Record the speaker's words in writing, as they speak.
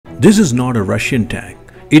This is not a Russian tank.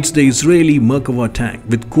 It's the Israeli Merkava tank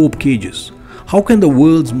with cope cages. How can the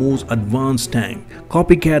world's most advanced tank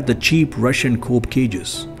copycat the cheap Russian cope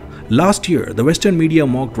cages? Last year, the Western media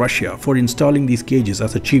mocked Russia for installing these cages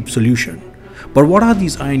as a cheap solution. But what are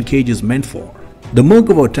these iron cages meant for? The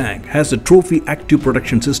Merkava tank has a trophy active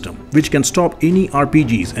protection system which can stop any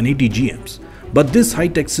RPGs and ATGMs. But this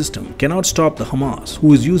high-tech system cannot stop the Hamas,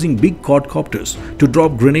 who is using big quadcopters to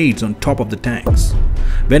drop grenades on top of the tanks.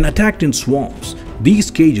 When attacked in swarms, these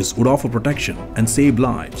cages would offer protection and save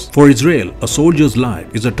lives. For Israel, a soldier's life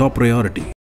is a top priority.